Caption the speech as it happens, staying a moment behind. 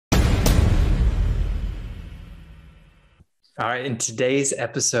All right, in today's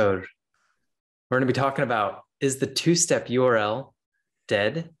episode, we're going to be talking about, is the two-step URL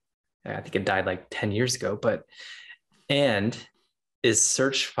dead? I think it died like 10 years ago, and is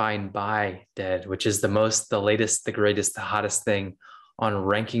search, find, buy dead, which is the latest, the greatest, the hottest thing on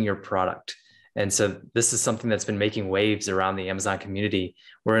ranking your product. And so this is something that's been making waves around the Amazon community.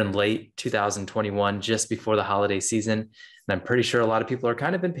 We're in late 2021, just before the holiday season. And I'm pretty sure a lot of people are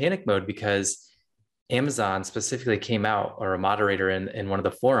kind of in panic mode because Amazon specifically came out, or a moderator in one of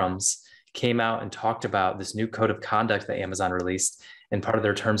the forums came out and talked about this new code of conduct that Amazon released and part of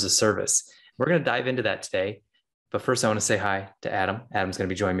their terms of service. We're going to dive into that today. But first, I want to say hi to Adam. Adam's going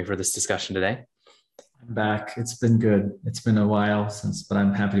to be joining me for this discussion today. I'm back. It's been good. It's been a while but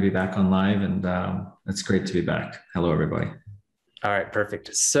I'm happy to be back on live, and it's great to be back. Hello, everybody. All right,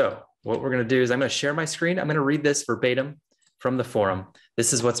 perfect. So what we're going to do is I'm going to share my screen. I'm going to read this verbatim from the forum.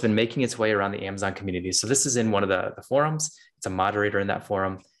 This is what's been making its way around the Amazon community. So this is in one of the forums. It's a moderator in that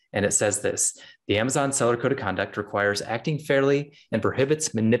forum. And it says this: the Amazon Seller Code of Conduct requires acting fairly and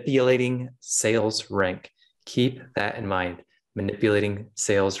prohibits manipulating sales rank. Keep that in mind, manipulating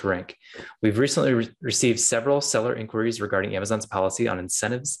sales rank. We've recently received several seller inquiries regarding Amazon's policy on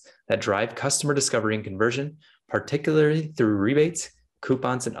incentives that drive customer discovery and conversion, particularly through rebates,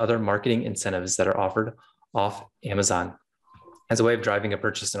 coupons, and other marketing incentives that are offered off Amazon as a way of driving a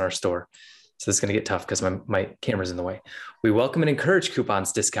purchase in our store. So this is going to get tough because my camera's in the way. We welcome and encourage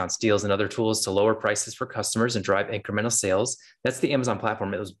coupons, discounts, deals, and other tools to lower prices for customers and drive incremental sales. That's the Amazon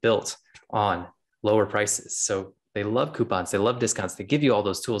platform. It was built on lower prices. So they love coupons, they love discounts, they give you all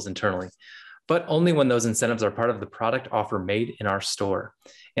those tools internally, but only when those incentives are part of the product offer made in our store.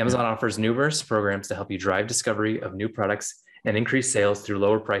 Amazon offers numerous programs to help you drive discovery of new products and increase sales through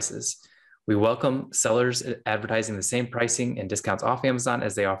lower prices. We welcome sellers advertising the same pricing and discounts off Amazon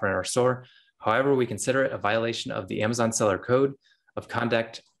as they offer in our store. However, we consider it a violation of the Amazon Seller Code of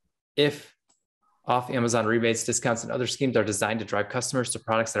Conduct if off Amazon rebates, discounts, and other schemes are designed to drive customers to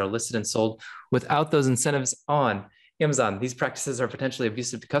products that are listed and sold without those incentives on Amazon. These practices are potentially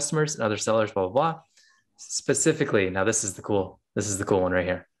abusive to customers and other sellers, blah, blah, blah. Specifically, now this is the cool one right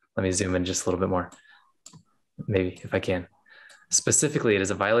here. Let me zoom in just a little bit more, maybe if I can. Specifically, it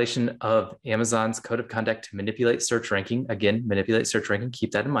is a violation of Amazon's code of conduct to manipulate search ranking. Again, manipulate search ranking,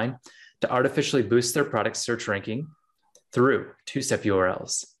 keep that in mind, to artificially boost their product search ranking through two-step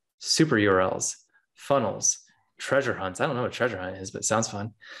URLs, super URLs, funnels, treasure hunts. I don't know what treasure hunt is, but it sounds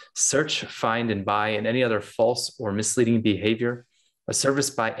fun. Search, find, and buy, and any other false or misleading behavior. A service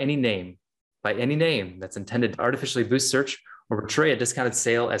by any name that's intended to artificially boost search or portray a discounted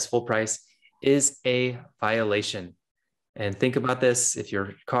sale as full price is a violation. And think about this: if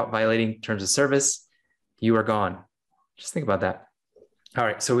you're caught violating terms of service, you are gone. Just think about that. All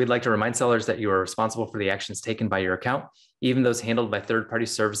right, so we'd like to remind sellers that you are responsible for the actions taken by your account, even those handled by third-party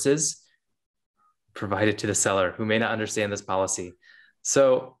services provided to the seller who may not understand this policy.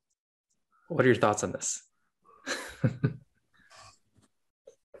 So what are your thoughts on this?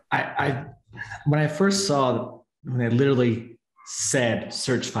 When I first saw, when they literally said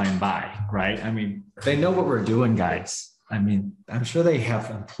search, find, buy, right? I mean, they know what we're doing, guys. I mean, I'm sure they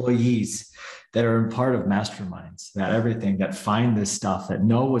have employees that are part of masterminds, that find this stuff, that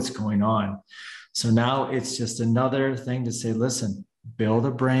know what's going on. So now it's just another thing to say, listen, build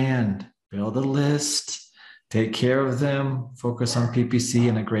a brand, build a list, take care of them, focus on PPC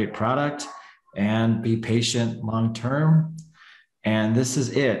and a great product, and be patient long-term. And this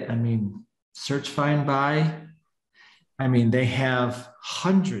is it. I mean, search, find, buy. I mean, they have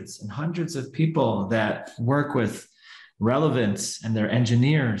hundreds and hundreds of people that work with relevance, and they're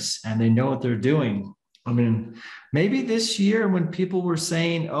engineers, and they know what they're doing. I mean, maybe this year when people were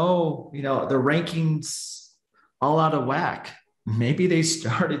saying, oh, the rankings all out of whack, maybe they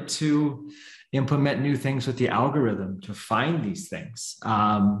started to implement new things with the algorithm to find these things.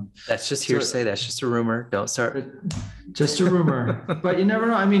 That's just hearsay. That's just a rumor. Don't start. Just a rumor, but you never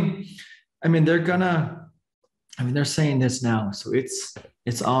know. I mean, they're saying this now, so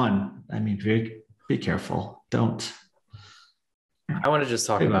it's on. I mean, be careful. Don't. I want to just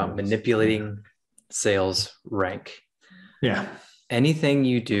talk about manipulating sales rank. Yeah. Anything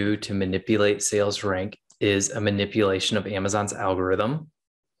you do to manipulate sales rank is a manipulation of Amazon's algorithm,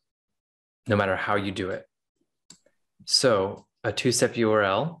 no matter how you do it. So a two-step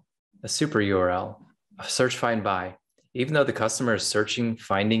URL, a super URL, a search, find, buy. Even though the customer is searching,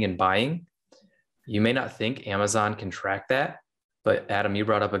 finding, and buying, you may not think Amazon can track that. But Adam, you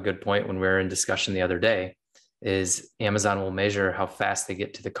brought up a good point when we were in discussion the other day, is Amazon will measure how fast they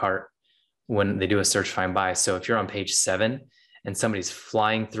get to the cart when they do a search, find, buy. So if you're on page 7 and somebody's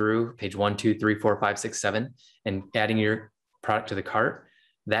flying through page 1, 2, 3, 4, 5, 6, 7 and adding your product to the cart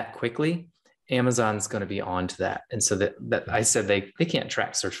that quickly, Amazon's going to be on to that. And so that I said they can't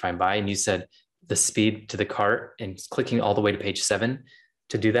track search, find, buy. And you said the speed to the cart and clicking all the way to page 7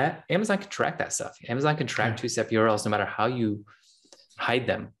 to do that. Amazon can track that stuff. Amazon can track two-step URLs no matter how you hide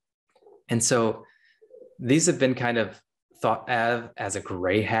them. And so these have been kind of thought of as a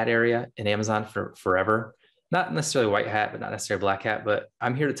gray hat area in Amazon for forever. Not necessarily white hat, but not necessarily black hat. But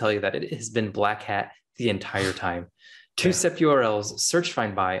I'm here to tell you that it has been black hat the entire time. Two-step URLs, search,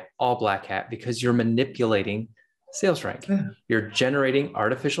 find, buy, all black hat, because you're manipulating sales rank. You're generating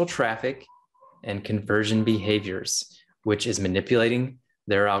artificial traffic and conversion behaviors, which is manipulating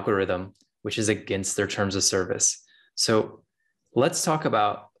their algorithm, which is against their terms of service. So let's talk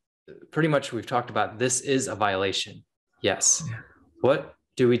about, pretty much we've talked about, this is a violation. Yes. What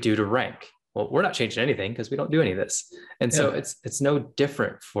do we do to rank? Well, we're not changing anything because we don't do any of this. And so it's no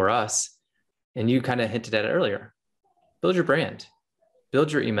different for us. And you kind of hinted at it earlier. Build your brand,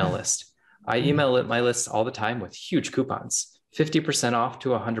 build your email list. I email my list all the time with huge coupons, 50% off to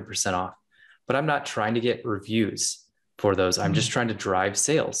 100% off. But I'm not trying to get reviews for those. I'm just trying to drive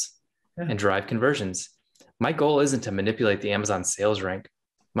sales and drive conversions. My goal isn't to manipulate the Amazon sales rank.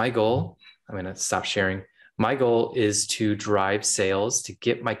 My goal, I'm going to stop sharing. My goal is to drive sales, to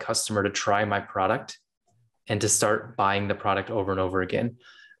get my customer to try my product and to start buying the product over and over again.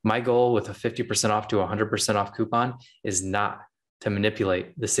 My goal with a 50% off to 100% off coupon is not to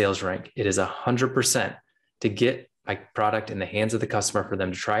manipulate the sales rank. It is 100% to get my product in the hands of the customer for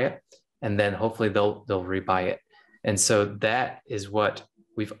them to try it. And then hopefully they'll rebuy it. And so that is what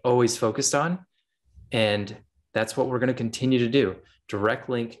we've always focused on. And that's what we're going to continue to do. Direct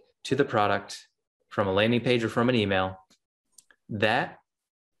link to the product from a landing page or from an email. That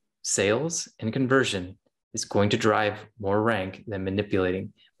sales and conversion is going to drive more rank than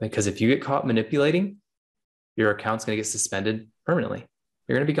manipulating. Because if you get caught manipulating, your account's going to get suspended permanently.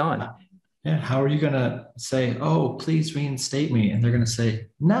 You're going to be gone. Yeah. How are you going to say, oh, please reinstate me? And they're going to say,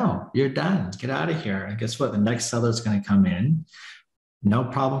 no, you're done. Get out of here. And guess what? The next seller is going to come in. No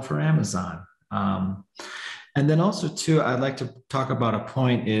problem for Amazon. And then also too, I'd like to talk about a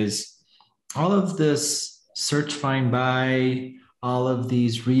point is all of this search, find, buy, all of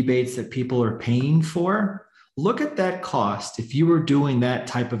these rebates that people are paying for. Look at that cost if you were doing that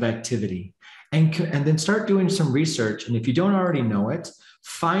type of activity, and then start doing some research. And if you don't already know it,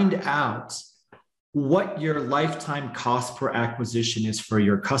 find out what your lifetime cost per acquisition is for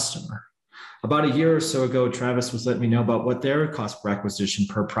your customer. About a year or so ago, Travis was letting me know about what their cost per acquisition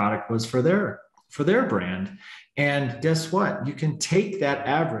per product was for their brand. And guess what? You can take that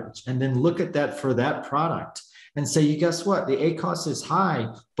average and then look at that for that product and say, you guess what? The ACoS is high,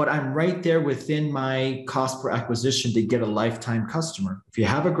 but I'm right there within my cost per acquisition to get a lifetime customer. If you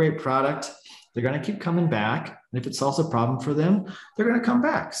have a great product, they're going to keep coming back. And if it solves a problem for them, they're going to come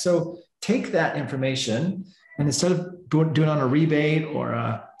back. So take that information and instead of doing it on a rebate or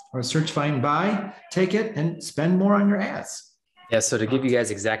a search, find, buy, take it and spend more on your ads. Yeah. So to give you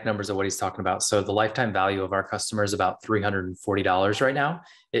guys exact numbers of what he's talking about. So the lifetime value of our customer is about $340 right now.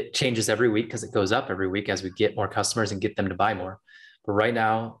 It changes every week because it goes up every week as we get more customers and get them to buy more. But right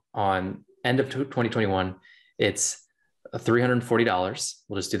now on end of 2021, it's $340.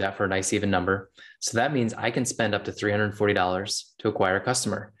 We'll just do that for a nice even number. So that means I can spend up to $340 to acquire a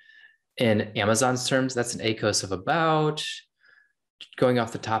customer. In Amazon's terms, that's an ACoS of about, going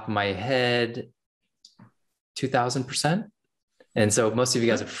off the top of my head, 2,000%. And so most of you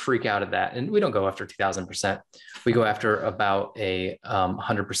guys would freak out at that. And we don't go after 2000%. We go after about a 100%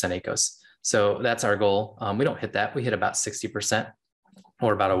 ACoS. So that's our goal. We don't hit that. We hit about 60%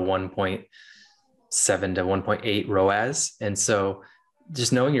 or about a 1.7 to 1.8 ROAS. And so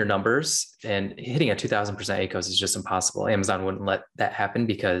just knowing your numbers and hitting a 2000% ACoS is just impossible. Amazon wouldn't let that happen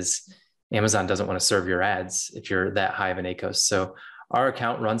because Amazon doesn't want to serve your ads if you're that high of an ACoS. So our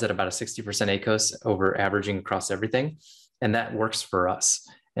account runs at about a 60% ACoS over averaging across everything. And that works for us.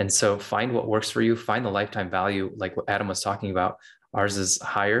 And so find what works for you, find the lifetime value, like what Adam was talking about. Ours is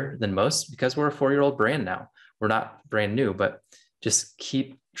higher than most because we're a 4-year-old brand now. We're not brand new, but just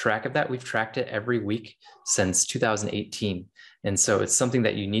keep track of that. We've tracked it every week since 2018. And so it's something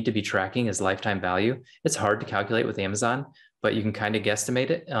that you need to be tracking as lifetime value. It's hard to calculate with Amazon, but you can kind of guesstimate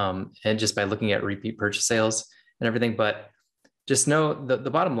it. And just by looking at repeat purchase sales and everything. But just know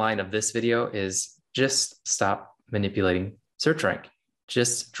the bottom line of this video is just stop manipulating search rank.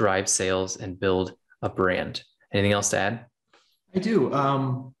 Just drive sales and build a brand. Anything else to add? I do.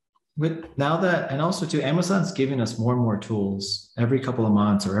 With now that, and also too, Amazon's giving us more and more tools every couple of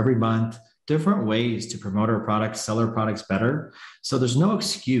months or every month, different ways to promote our products, sell our products better. So there's no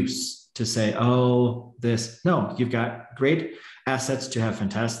excuse to say, oh, this. No, you've got great assets to have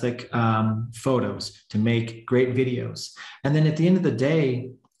fantastic photos, to make great videos. And then at the end of the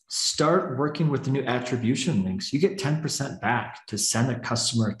day, start working with the new attribution links. You get 10% back to send a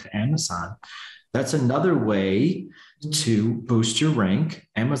customer to Amazon. That's another way to boost your rank.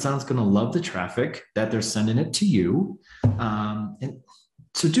 Amazon's going to love the traffic that they're sending it to you. And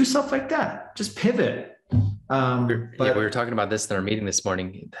so do stuff like that. Just pivot. We were talking about this in our meeting this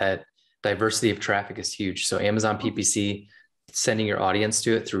morning, that diversity of traffic is huge. So Amazon PPC, sending your audience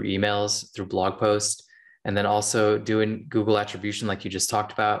to it through emails, through blog posts, and then also doing Google attribution like you just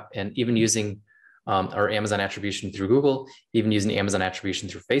talked about, and even using or Amazon attribution through Google, even using Amazon attribution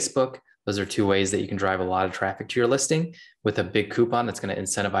through Facebook. Those are two ways that you can drive a lot of traffic to your listing with a big coupon that's going to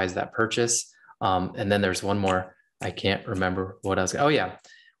incentivize that purchase. And then there's one more. I can't remember what I was. Oh yeah.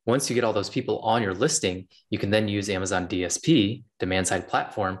 Once you get all those people on your listing, you can then use Amazon DSP, demand side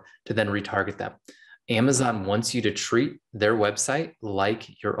platform, to then retarget them. Amazon wants you to treat their website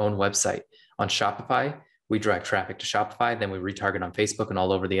like your own website. On Shopify, we drive traffic to Shopify, then we retarget on Facebook and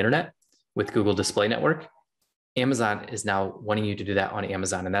all over the internet with Google Display Network. Amazon is now wanting you to do that on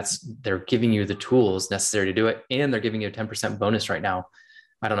Amazon, and they're giving you the tools necessary to do it, and they're giving you a 10% bonus right now.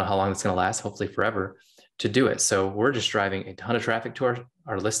 I don't know how long it's going to last, hopefully forever, to do it. So we're just driving a ton of traffic to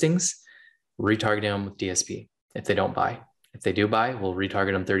our listings, retargeting them with DSP if they don't buy. If they do buy, we'll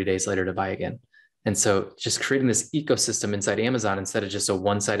retarget them 30 days later to buy again. And so just creating this ecosystem inside Amazon instead of just a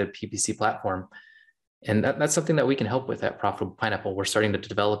one-sided PPC platform. And that's something that we can help with at Profitable Pineapple. We're starting to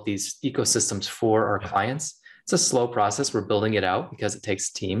develop these ecosystems for our clients. It's a slow process. We're building it out because it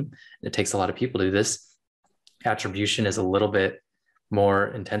takes a team and it takes a lot of people to do this. Attribution is a little bit more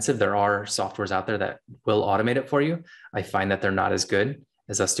intensive. There are softwares out there that will automate it for you. I find that they're not as good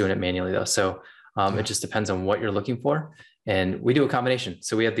as us doing it manually though. So it just depends on what you're looking for. And we do a combination.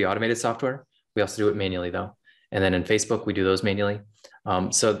 So we have the automated software. We also do it manually though. And then in Facebook, we do those manually.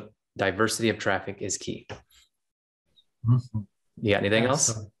 So diversity of traffic is key. Mm-hmm. You got anything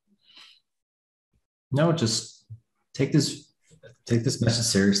else? No, just take this message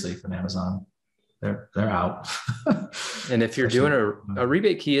seriously from Amazon. They're out. And if you're doing a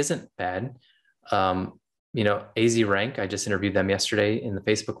rebate key isn't bad. AZ Rank, I just interviewed them yesterday in the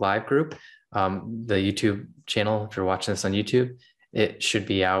Facebook Live group. The YouTube channel, if you're watching this on YouTube, it should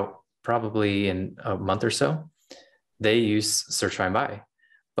be out probably in a month or so. They use Search Find Buy,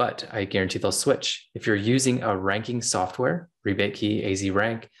 but I guarantee they'll switch. If you're using a ranking software, rebate key, AZ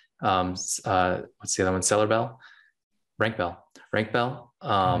Rank, what's the other one? Seller Bell, Rank Bell,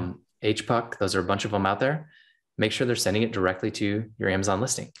 HPUC, those are a bunch of them out there. Make sure they're sending it directly to your Amazon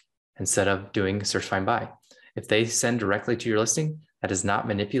listing instead of doing Search Find Buy. If they send directly to your listing, that is not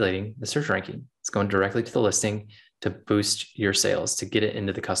manipulating the search ranking. It's going directly to the listing to boost your sales, to get it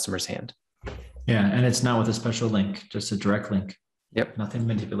into the customer's hand. Yeah, and it's not with a special link, just a direct link. Yep. Nothing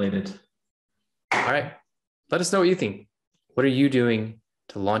manipulated. All right. Let us know what you think. What are you doing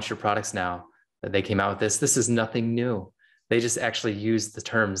to launch your products now that they came out with this? This is nothing new. They just actually use the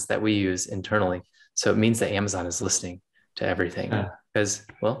terms that we use internally. So it means that Amazon is listening to everything because,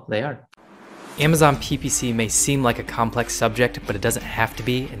 well, they are. Amazon PPC may seem like a complex subject, but it doesn't have to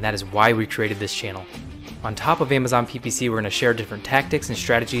be, and that is why we created this channel. On top of Amazon PPC, we're going to share different tactics and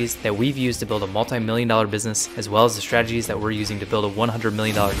strategies that we've used to build a multi-million-dollar business, as well as the strategies that we're using to build a $100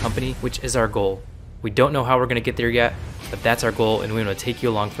 million company, which is our goal. We don't know how we're going to get there yet, but that's our goal, and we want to take you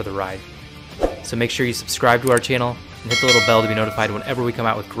along for the ride. So make sure you subscribe to our channel and hit the little bell to be notified whenever we come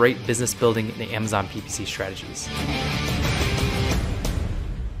out with great business building and Amazon PPC strategies.